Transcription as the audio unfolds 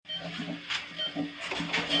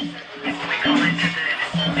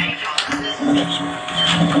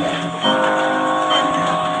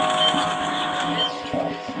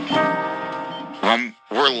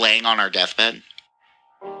laying on our deathbed,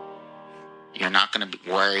 you're not going to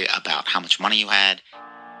worry about how much money you had,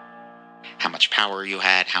 how much power you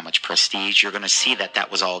had, how much prestige. You're going to see that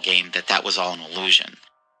that was all game, that was all an illusion.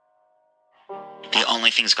 The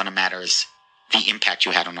only thing that's going to matter is the impact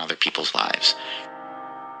you had on other people's lives.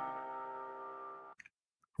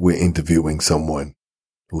 We're interviewing someone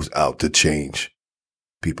who's out to change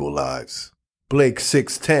people's lives. Blake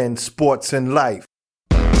 610, Sports and Life.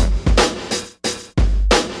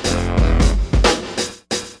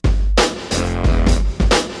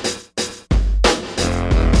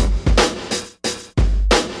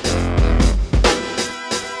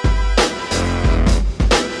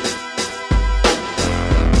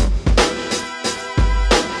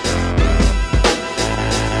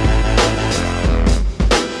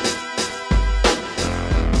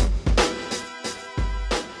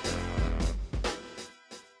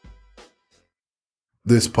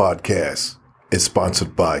 This podcast is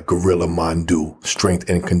sponsored by Gorilla Mondu Strength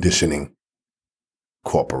and Conditioning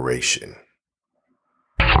Corporation.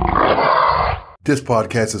 This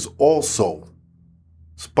podcast is also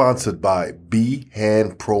sponsored by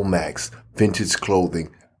Behan Pro Max Vintage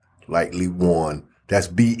Clothing, lightly worn. That's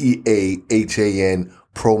BEAHAN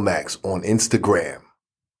Pro Max on Instagram.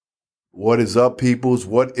 What is up, peoples?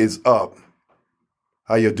 What is up?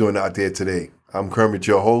 How you doing out there today? I'm Kermit,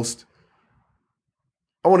 your host.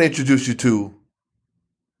 I want to introduce you to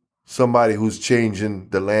somebody who's changing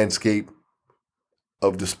the landscape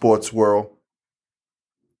of the sports world.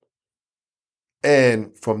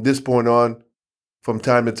 And from this point on, from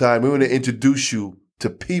time to time, we want to introduce you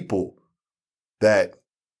to people that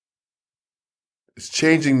is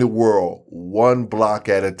changing the world one block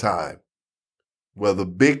at a time. Whether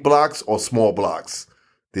big blocks or small blocks,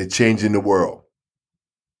 they're changing the world.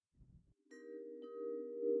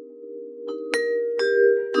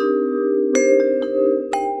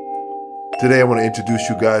 Today I want to introduce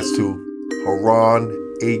you guys to Haron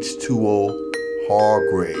H2O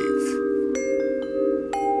Hargrave.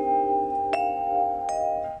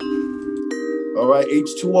 All right,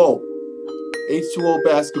 H2O. H2O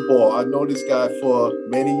basketball. I know this guy for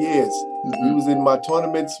many years. Mm-hmm. He was in my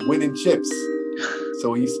tournaments winning chips.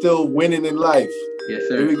 So he's still winning in life. Yes,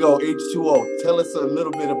 sir. Here we go, H2O. Tell us a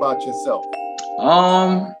little bit about yourself.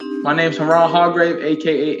 My name's Haron Hargrave,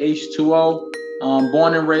 a.k.a. H2O.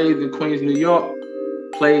 Born and raised in Queens, New York.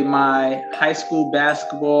 Played my high school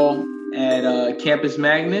basketball at Campus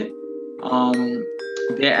Magnet.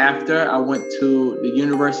 Thereafter, I went to the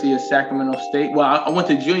University of Sacramento State. Well, I went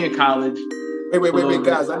to junior college. Wait,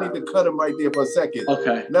 guys. I need to cut him right there for a second.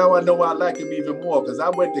 Okay. Now I know why I like him even more because I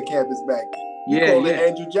went to Campus Magnet. You called it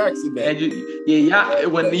Andrew Jackson then.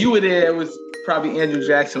 When you were there, it was probably Andrew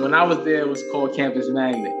Jackson. When I was there, it was called Campus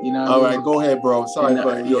Magnet. You know. All right, go ahead, bro. Sorry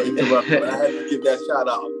for your interruption. I had to give that shout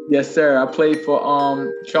out. Yes, sir. I played for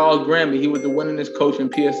Charles Grammy. He was the winningest coach in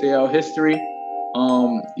PSAL history.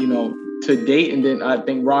 To date, and then I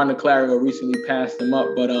think Ron DeClario recently passed him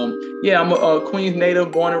up. But I'm a Queens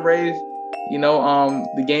native, born and raised.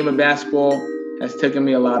 The game of basketball has taken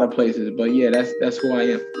me a lot of places. But yeah, that's who I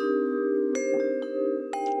am.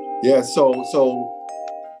 Yeah, so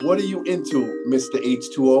what are you into, Mr.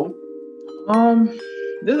 H2O?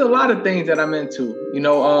 There's a lot of things that I'm into.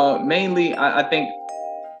 Mainly I think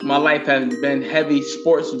my life has been heavy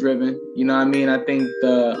sports driven. You know what I mean? I think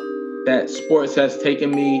that sports has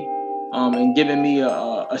taken me and given me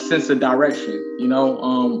a sense of direction.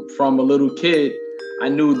 From a little kid, I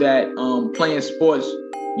knew that playing sports,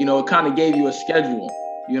 it kind of gave you a schedule.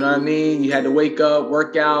 You know what I mean? You had to wake up,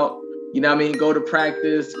 work out, go to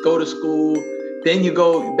practice, go to school. Then you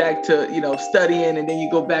go back to, studying, and then you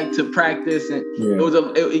go back to practice. And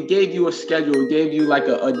it gave you a schedule. It gave you like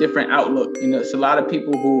a different outlook. It's a lot of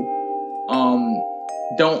people who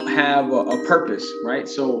don't have a purpose, right?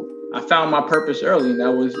 So I found my purpose early, and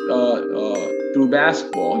that was through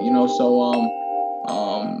basketball,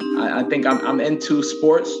 I think I'm into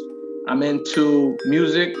sports. I'm into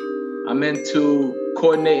music. I'm into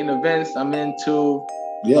coordinating events. I'm into...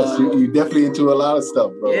 Yes, you're definitely into a lot of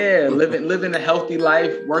stuff, bro. Yeah, living a healthy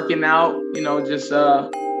life, working out,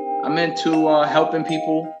 I'm into helping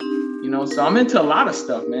people, so I'm into a lot of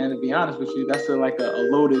stuff, man, to be honest with you. That's a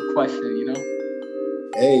loaded question,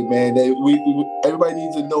 Hey, man, everybody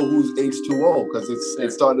needs to know who's H2O because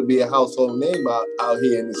it's starting to be a household name out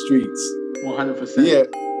here in the streets. 100%.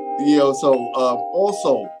 Yeah. So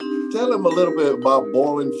also, tell them a little bit about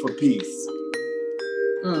Ballin' for Peace.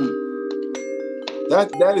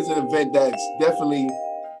 That is an event that's definitely,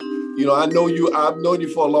 I've known you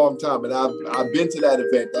for a long time, and I've been to that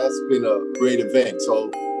event. That's been a great event. So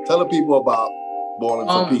tell the people about Ballin'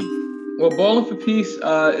 for Peace. Well, Bowling for Peace,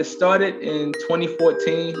 it started in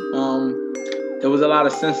 2014. There was a lot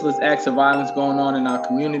of senseless acts of violence going on in our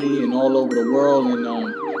community and all over the world. And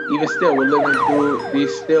even still, we're living through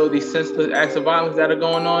these senseless acts of violence that are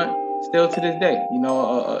going on still to this day. You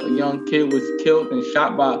know, a young kid was killed and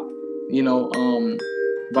shot by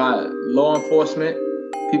law enforcement,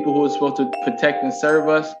 people who are supposed to protect and serve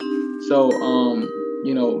us. So,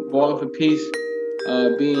 Bowling for Peace,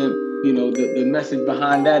 being, the message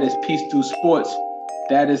behind that is peace through sports.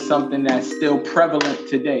 That is something that's still prevalent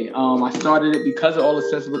today. I started it because of all the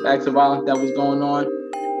senseless acts of violence that was going on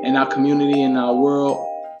in our community, in our world,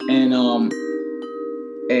 and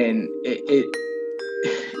it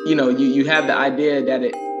you have the idea that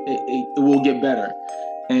it will get better,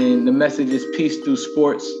 and the message is peace through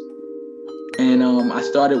sports. And I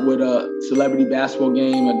started with a celebrity basketball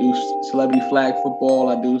game. I do celebrity flag football.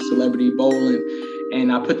 I do celebrity bowling,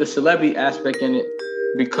 and I put the celebrity aspect in it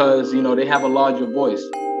because they have a larger voice,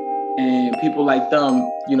 and people like them,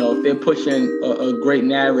 if they're pushing a great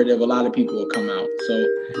narrative, a lot of people will come out. So,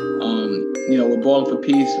 with Bowling for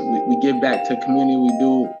Peace, we give back to the community. We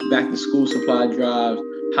do back to school supply drives,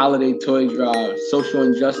 holiday toy drives, social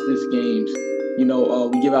injustice games.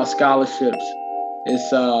 We give out scholarships.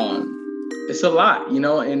 It's a lot, and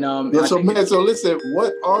So listen,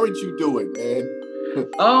 what aren't you doing, man?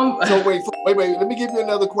 So wait, let me give you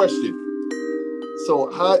another question. So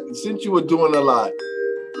since you were doing a lot,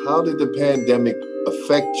 how did the pandemic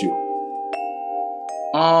affect you?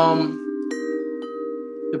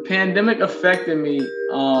 The pandemic affected me.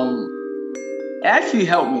 It actually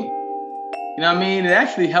helped me. You know what I mean? It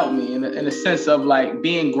actually helped me in a sense of like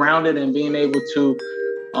being grounded and being able to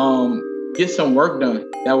get some work done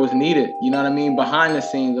that was needed. You know what I mean? Behind the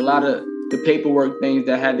scenes, a lot of the paperwork things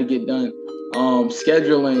that had to get done,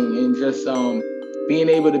 scheduling, and just being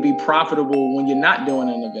able to be profitable when you're not doing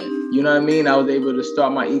an event. You know what I mean? I was able to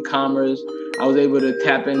start my e-commerce. I was able to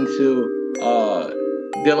tap into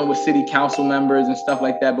dealing with city council members and stuff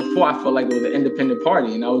like that before I felt like it was an independent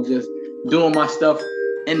party. And I was just doing my stuff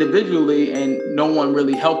individually and no one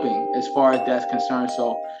really helping as far as that's concerned.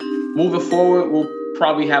 So moving forward, we'll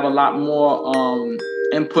probably have a lot more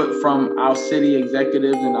input from our city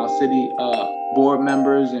executives and our city board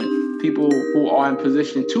members and people who are in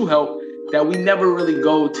position to help that we never really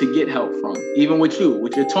go to get help from, even with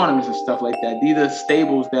your tournaments and stuff like that. These are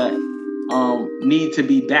stables that need to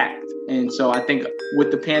be backed. And so I think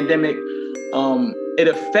with the pandemic, it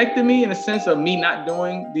affected me in a sense of me not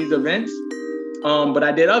doing these events. But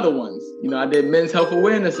I did other ones. I did men's health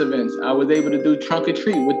awareness events. I was able to do trunk or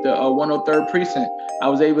treat with the 103rd precinct. I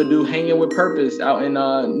was able to do hanging with purpose out in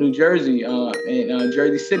New Jersey, in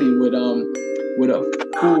Jersey City with a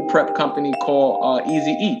food prep company called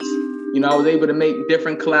Easy Eats. I was able to make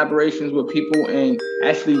different collaborations with people and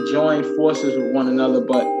actually join forces with one another.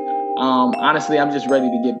 But honestly, I'm just ready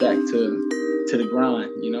to get back to the grind.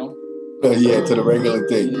 Yeah, to the regular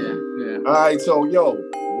thing. Yeah. All right, so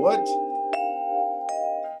what?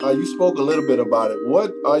 You spoke a little bit about it.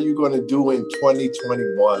 What are you going to do in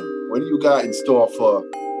 2021? What do you got in store for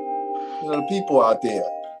the people out there?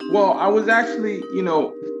 Well, I was actually,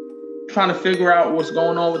 trying to figure out what's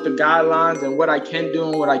going on with the guidelines and what I can do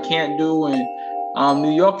and what I can't do. And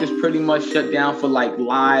New York is pretty much shut down for like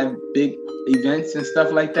live big events and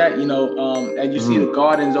stuff like that. As you see, the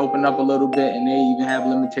gardens open up a little bit and they even have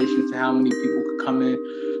limitations to how many people could come in.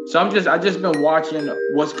 So I just been watching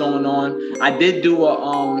what's going on. I did do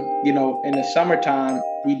in the summertime,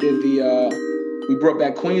 we brought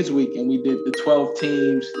back Queens Week and we did the 12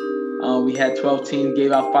 teams. We had 12 teams,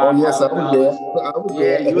 gave out $5,000. Oh, yes, I was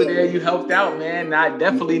there. You were there. You helped out, man. I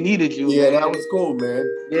definitely needed you. Yeah, man. That was cool, man.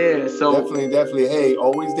 Yeah, so definitely. Hey,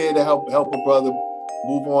 always there to help a brother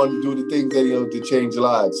move on and do the things that to change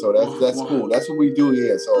lives. So that's cool. That's what we do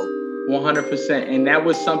here. So 100%, and that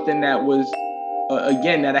was something that was.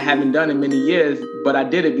 Again, that I haven't done in many years, but I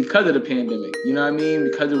did it because of the pandemic. You know what I mean?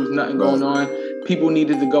 Because there was nothing going on. People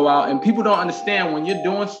needed to go out, and people don't understand when you're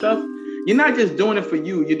doing stuff, you're not just doing it for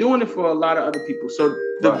you. You're doing it for a lot of other people. So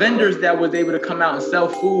the vendors that was able to come out and sell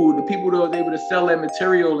food, the people that was able to sell their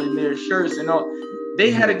material and their shirts and all,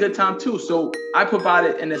 they had a good time too. So I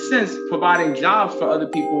provided, in a sense, providing jobs for other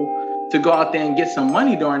people to go out there and get some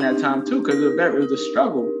money during that time too, because it was a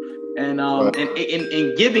struggle. And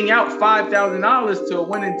and giving out $5,000 to a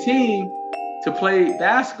winning team to play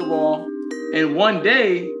basketball in one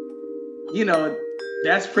day,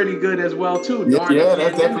 that's pretty good as well too. Yeah,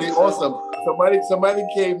 that's definitely awesome. Somebody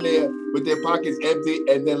came there with their pockets empty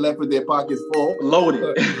and then left with their pockets full,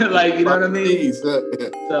 loaded. Like, you know what I mean? So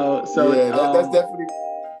that's definitely.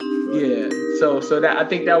 Yeah. So that I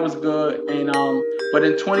think that was good. And but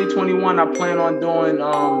in 2021, I plan on doing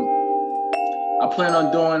a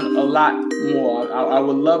lot more. I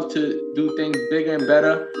would love to do things bigger and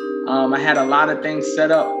better. I had a lot of things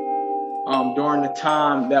set up during the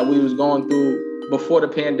time that we was going through before the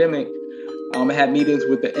pandemic. I had meetings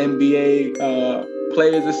with the NBA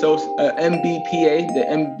Players MBPA, the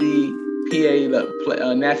MBPA, the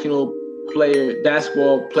National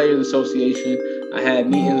Basketball Players Association. I had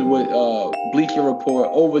meetings with Bleacher Report,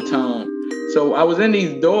 Overtime. So I was in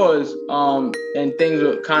these doors, and things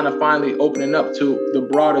were kind of finally opening up to the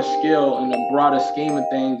broader scale and the broader scheme of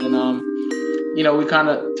things. And we kind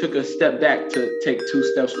of took a step back to take 2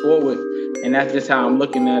 steps forward, and that's just how I'm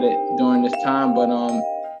looking at it during this time. But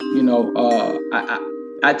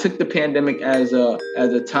I took the pandemic as a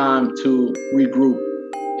time to regroup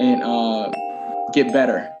and get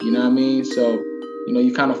better. You know what I mean? So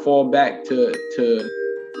you kind of fall back to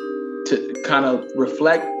kind of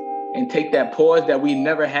reflect and take that pause that we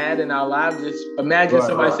never had in our lives. Just imagine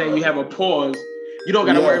somebody saying you have a pause. You don't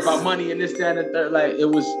got to worry about money and this, that, and the third. Like, it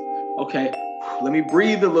was, okay, let me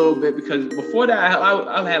breathe a little bit, because before that,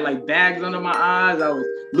 I had like bags under my eyes. I was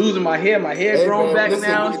losing my hair growing back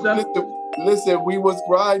now and stuff. Listen, we was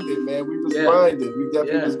grinding, man. We was grinding. We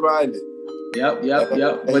definitely was grinding. Yep.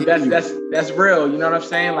 But that's real. You know what I'm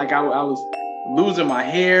saying? Like, I was losing my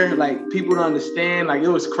hair. Like, people don't understand. Like, it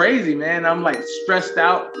was crazy, man. I'm like stressed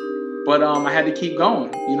out, but I had to keep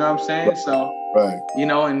going. You know what I'm saying? So,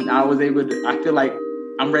 and I was able to. I feel like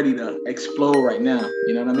I'm ready to explode right now.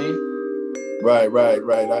 You know what I mean? Right.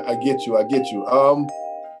 I get you. That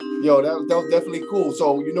was definitely cool.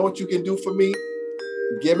 So you know what you can do for me?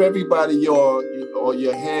 Give everybody your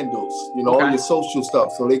handles, all your social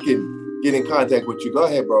stuff, so they can get in contact with you. Go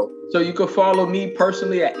ahead, bro. So you can follow me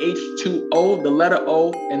personally at H2O, the letter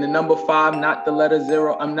O and the number 5, not the letter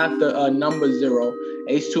 0. I'm not the number 0.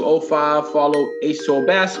 H2O5. Follow H2O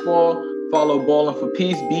Basketball. Follow Ballin' for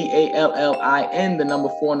Peace, BALLIN, the number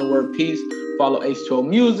 4 in the word peace. Follow H2O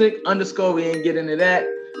Music _ we ain't getting into that.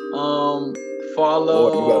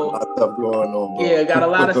 Follow. You got a lot of stuff going on, bro. Yeah, got a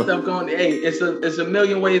lot of stuff going. Hey, it's a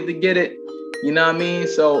million ways to get it. You know what I mean?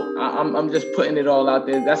 So I'm just putting it all out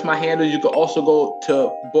there. That's my handle. You can also go to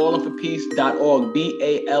ballinforpeace.org,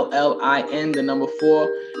 BALLIN, the number 4,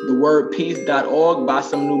 the word peace.org. Buy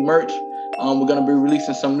some new merch. We're gonna be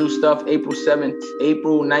releasing some new stuff April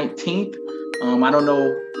 19th. I don't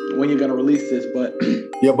know when you're gonna release this, but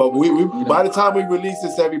but we by the time we release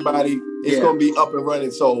this, everybody, it's gonna be up and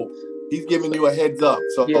running. So he's giving you a heads up.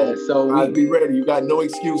 So I'll be ready. You got no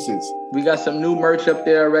excuses. We got some new merch up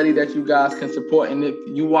there already that you guys can support. And if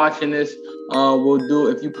you watching this,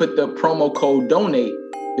 if you put the promo code DONATE,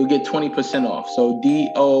 you'll get 20% off. So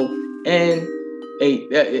DONATE,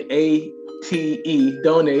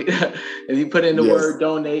 donate. If you put in the word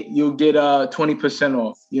donate, you'll get 20%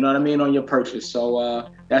 off. You know what I mean, on your purchase. So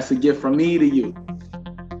that's a gift from me to you.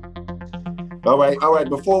 All right.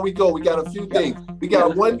 Before we go, we got a few things. We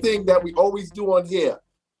got one thing that we always do on here.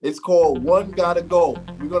 It's called One Gotta Go.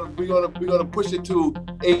 We're gonna push it to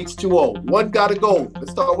H2O. One gotta go. Let's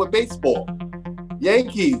start with baseball.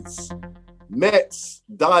 Yankees, Mets,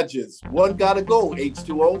 Dodgers. One gotta go.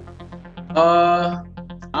 H2O.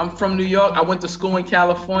 I'm from New York. I went to school in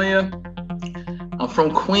California. I'm from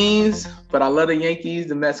Queens, but I love the Yankees.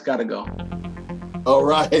 The Mets gotta go. All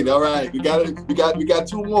right. We got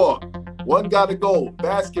 2 more. One gotta go.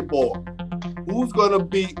 Basketball. Who's gonna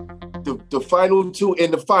be the final 2 in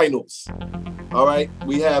the finals? All right.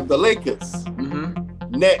 We have the Lakers,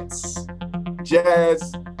 Nets,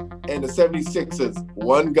 Jazz, and the 76ers.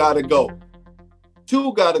 One gotta go.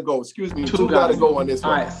 2 gotta go. Excuse me. 2 gotta go on this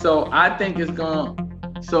one. All right. So I think it's going.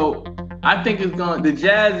 The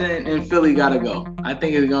Jazz and Philly gotta go. I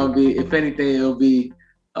think it's gonna be, if anything, it'll be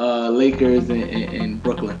Lakers and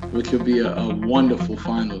Brooklyn, which would be a wonderful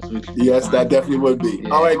finals. Yes, that definitely would be. Yeah.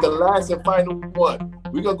 All right, the last and final one.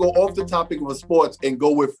 We're gonna go off the topic of sports and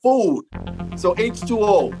go with food. So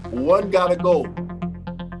H2O, one gotta go.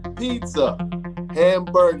 Pizza,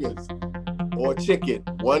 hamburgers, or chicken.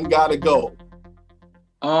 One gotta go.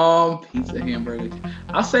 Pizza, hamburgers.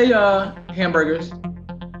 I'll say hamburgers.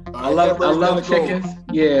 I love chickens. Go.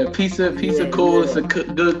 Yeah, pizza cool. Yeah. It's a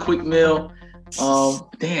good quick meal.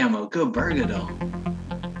 Damn, a good burger though.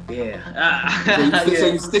 Yeah. So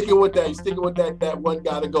you're sticking with that. You're sticking with that one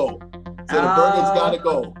gotta go. So the burgers gotta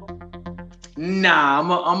go. Nah,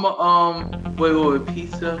 I'm a wait,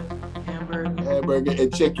 pizza, hamburger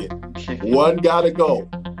and chicken. One gotta go.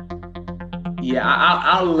 Yeah,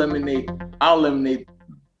 I'll eliminate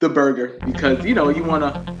the burger because you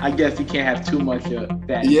wanna. I guess you can't have too much of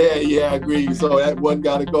that. Yeah, I agree. So that one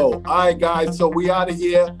gotta go. All right, guys. So we out of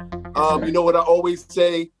here. You know what I always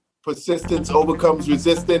say: persistence overcomes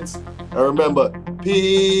resistance. And remember,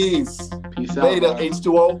 peace. Peace Later, out.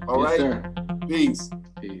 H2O. All right. Sir. Peace.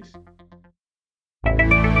 Peace.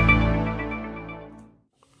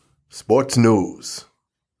 Sports news.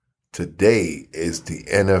 Today is the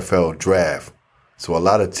NFL draft. So a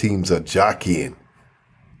lot of teams are jockeying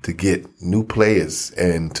to get new players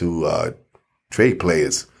and to trade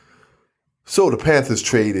players. So the Panthers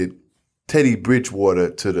traded Teddy Bridgewater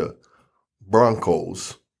to the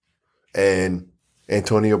Broncos, and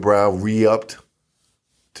Antonio Brown re-upped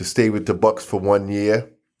to stay with the Bucs for 1 year.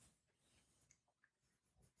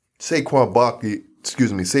 Saquon Barkley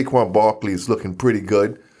is looking pretty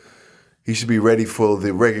good. He should be ready for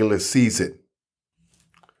the regular season.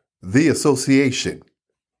 The association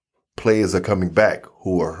players are coming back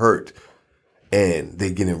who are hurt, and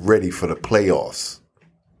they're getting ready for the playoffs.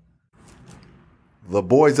 The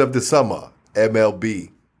Boys of the Summer,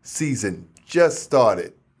 MLB, season just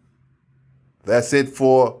started. That's it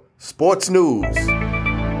for sports news.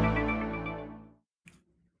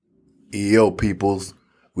 EO peoples,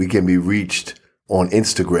 we can be reached on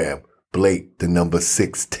Instagram, Blake, the number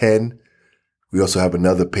 610. We also have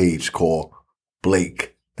another page called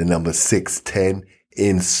Blake, the number 610,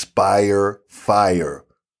 Inspire Fire.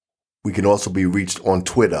 We can also be reached on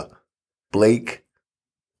Twitter, Blake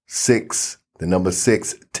 6, the number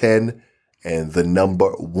 610, and the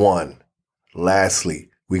number 1. Lastly,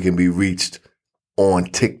 we can be reached on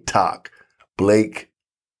TikTok, Blake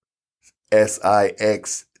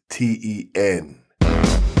SIXTEN.